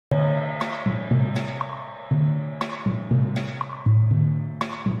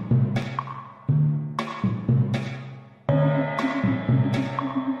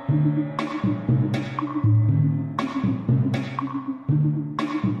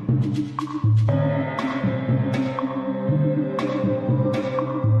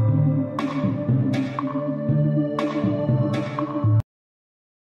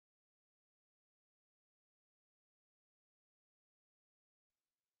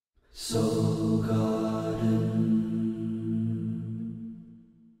Soul Garden.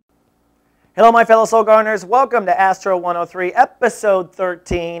 Hello my fellow Soul Gardeners, welcome to Astro 103, episode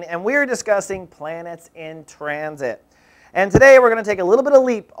 13, and we're discussing planets in transit. And today we're going to take a little bit of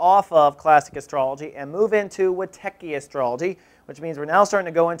leap off of classic astrology and move into Witecki astrology, which means we're now starting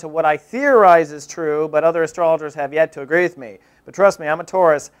to go into what I theorize is true, but other astrologers have yet to agree with me. But trust me, I'm a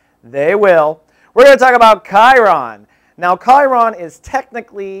Taurus, they will. We're going to talk about Chiron. Now Chiron is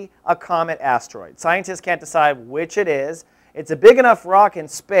technically a comet asteroid. Scientists can't decide which it is. It's a big enough rock in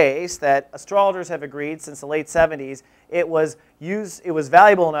space that astrologers have agreed since the late 70s it was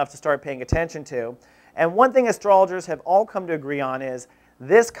valuable enough to start paying attention to. And one thing astrologers have all come to agree on is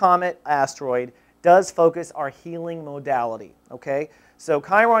this comet asteroid does focus our healing modality. Okay? So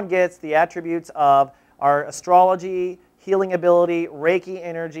Chiron gets the attributes of our astrology, healing ability, Reiki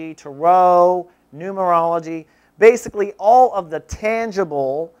energy, tarot, numerology, basically all of the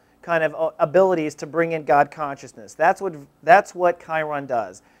tangible kind of abilities to bring in God consciousness. That's what Chiron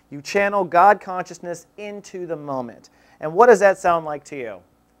does. You channel God consciousness into the moment. And what does that sound like to you?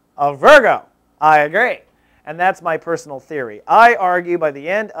 A Virgo. I agree. And that's my personal theory. I argue by the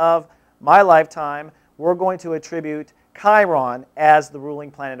end of my lifetime, we're going to attribute Chiron as the ruling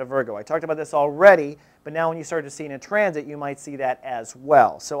planet of Virgo. I talked about this already, but now when you start to see it in transit, you might see that as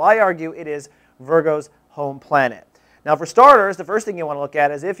well. So I argue it is Virgo's home planet. Now for starters, the first thing you want to look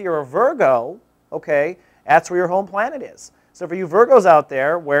at is if you're a Virgo, okay, that's where your home planet is. So for you Virgos out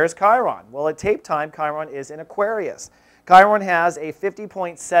there, where's Chiron? Well, at tape time, Chiron is in Aquarius. Chiron has a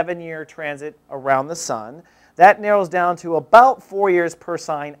 50.7-year transit around the sun. That narrows down to about 4 years per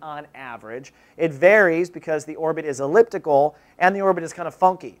sign on average. It varies because the orbit is elliptical and the orbit is kind of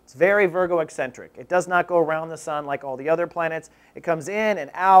funky. It's very Virgo-eccentric. It does not go around the sun like all the other planets. It comes in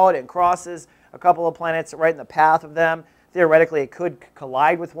and out and crosses a couple of planets right in the path of them. Theoretically, it could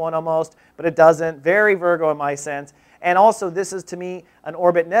collide with one almost, but it doesn't. Very Virgo in my sense. And also, this is, to me, an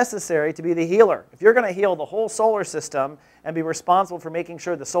orbit necessary to be the healer. If you're going to heal the whole solar system and be responsible for making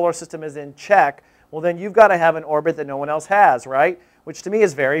sure the solar system is in check, well, then you've got to have an orbit that no one else has, right? Which, to me,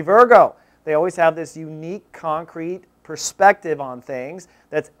 is very Virgo. They always have this unique, concrete perspective on things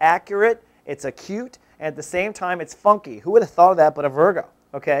that's accurate, it's acute, and at the same time, it's funky. Who would have thought of that but a Virgo,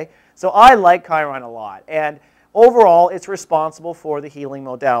 okay? So I like Chiron a lot. And overall, it's responsible for the healing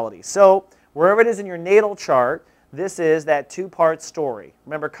modality. So wherever it is in your natal chart, this is that two-part story.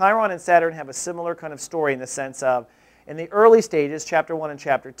 Remember, Chiron and Saturn have a similar kind of story in the sense of, in the early stages, chapter 1 and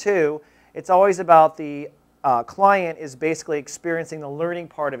chapter 2, it's always about the client is basically experiencing the learning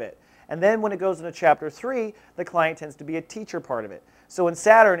part of it. And then when it goes into chapter 3, the client tends to be a teacher part of it. So in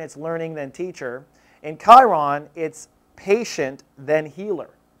Saturn, it's learning then teacher. In Chiron, it's patient then healer.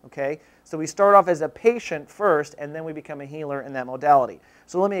 Okay? So we start off as a patient first, and then we become a healer in that modality.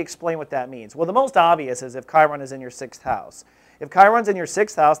 So let me explain what that means. Well, the most obvious is if Chiron is in your 6th house. If Chiron's in your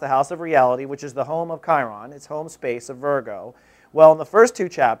 6th house, the house of reality, which is the home of Chiron, its home space of Virgo, well, in the first 2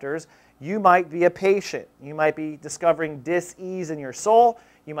 chapters, you might be a patient. You might be discovering dis-ease in your soul.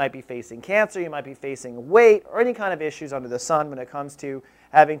 You might be facing cancer. You might be facing weight or any kind of issues under the sun when it comes to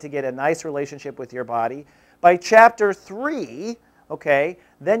having to get a nice relationship with your body. By chapter 3, okay,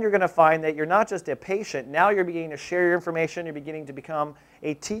 then you're going to find that you're not just a patient. Now you're beginning to share your information. You're beginning to become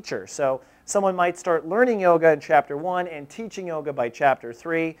a teacher. So someone might start learning yoga in chapter 1 and teaching yoga by chapter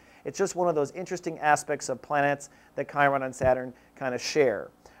 3. It's just one of those interesting aspects of planets that Chiron and Saturn kind of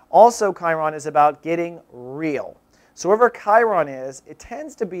share. Also, Chiron is about getting real. So wherever Chiron is, it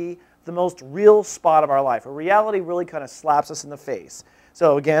tends to be the most real spot of our life. Where reality really kind of slaps us in the face.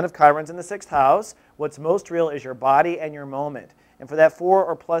 So again, if Chiron's in the 6th house, what's most real is your body and your moment. And for that 4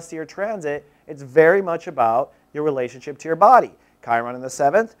 or plus year transit, it's very much about your relationship to your body. Chiron in the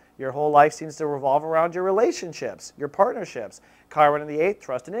 7th, your whole life seems to revolve around your relationships, your partnerships. Chiron in the 8th,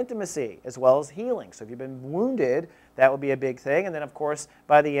 trust and intimacy, as well as healing. So if you've been wounded, that would be a big thing. And then, of course,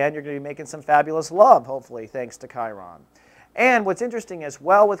 by the end, you're going to be making some fabulous love, hopefully, thanks to Chiron. And what's interesting as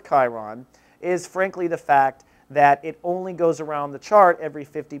well with Chiron is, frankly, the fact that it only goes around the chart every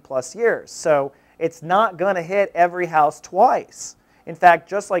 50 plus years. So it's not going to hit every house twice. In fact,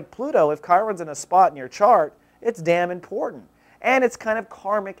 just like Pluto, if Chiron's in a spot in your chart, it's damn important. And it's kind of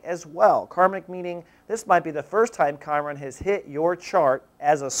karmic as well. Karmic meaning this might be the first time Chiron has hit your chart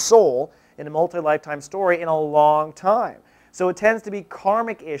as a soul in a multi-lifetime story in a long time. So it tends to be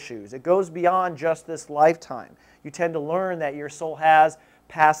karmic issues. It goes beyond just this lifetime. You tend to learn that your soul has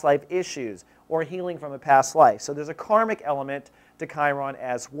past life issues or healing from a past life. So there's a karmic element to Chiron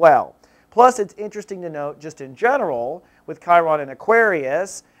as well. Plus, it's interesting to note, just in general, with Chiron in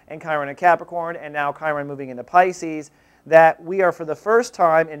Aquarius and Chiron in Capricorn and now Chiron moving into Pisces, that we are, for the first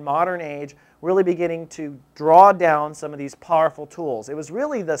time in modern age, really beginning to draw down some of these powerful tools. It was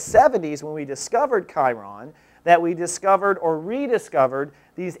really the 70s when we discovered Chiron that we discovered or rediscovered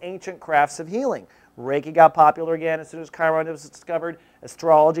these ancient crafts of healing. Reiki got popular again as soon as Chiron was discovered.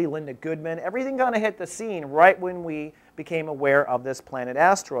 Astrology, Linda Goodman, everything kind of hit the scene right when we became aware of this planet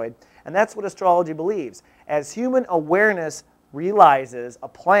asteroid. And that's what astrology believes. As human awareness realizes a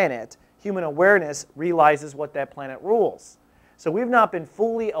planet, human awareness realizes what that planet rules. So we've not been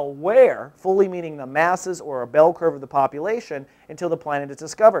fully aware, fully meaning the masses or a bell curve of the population, until the planet is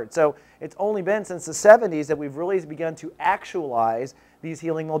discovered. So it's only been since the 70s that we've really begun to actualize these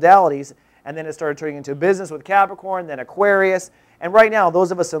healing modalities, and then it started turning into business with Capricorn, then Aquarius, and right now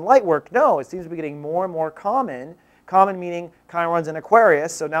those of us in light work know it seems to be getting more and more common, common meaning Chiron's in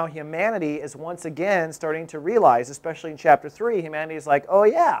Aquarius, so now humanity is once again starting to realize, especially in Chapter 3, humanity is like, oh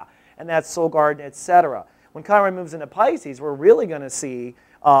yeah, and that's Soul Garden, etc. When Chiron moves into Pisces, we're really going to see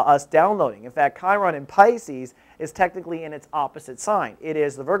us downloading. In fact, Chiron in Pisces is technically in its opposite sign. It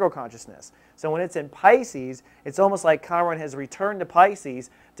is the Virgo consciousness. So when it's in Pisces, it's almost like Chiron has returned to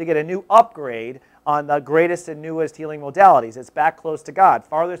Pisces to get a new upgrade on the greatest and newest healing modalities. It's back close to God,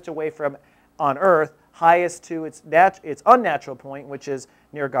 farthest away from on Earth, highest to its unnatural point, which is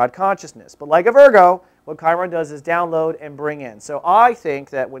near God consciousness. But like a Virgo, what Chiron does is download and bring in. So I think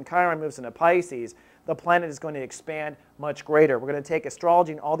that when Chiron moves into Pisces, the planet is going to expand much greater. We're going to take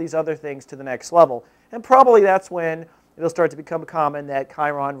astrology and all these other things to the next level. And probably that's when it'll start to become common that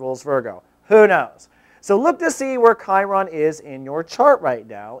Chiron rules Virgo. Who knows? So look to see where Chiron is in your chart right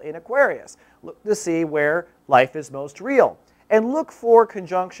now in Aquarius. Look to see where life is most real. And look for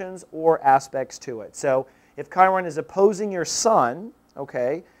conjunctions or aspects to it. So if Chiron is opposing your sun,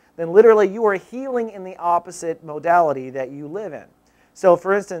 okay, then literally you are healing in the opposite modality that you live in. So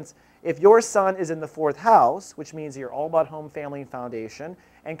for instance, if your sun is in the 4th house, which means you're all about home, family, and foundation,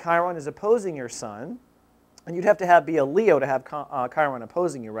 and Chiron is opposing your sun, and you'd have to be a Leo to have Chiron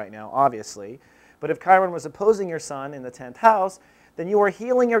opposing you right now, obviously. But if Chiron was opposing your sun in the 10th house, then you are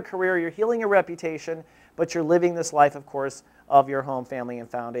healing your career, you're healing your reputation, but you're living this life, of course, of your home, family, and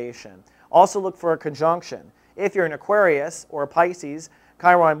foundation. Also look for a conjunction. If you're an Aquarius or a Pisces,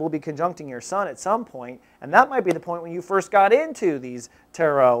 Chiron will be conjuncting your sun at some point, and that might be the point when you first got into these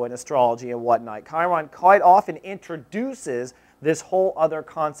tarot and astrology and whatnot. Chiron quite often introduces this whole other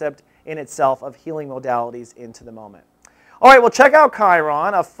concept in itself of healing modalities into the moment. All right, well, check out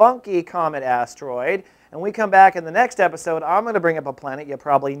Chiron, a funky comet asteroid, and when we come back in the next episode, I'm going to bring up a planet you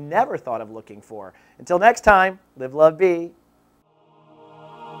probably never thought of looking for. Until next time, live, love, be.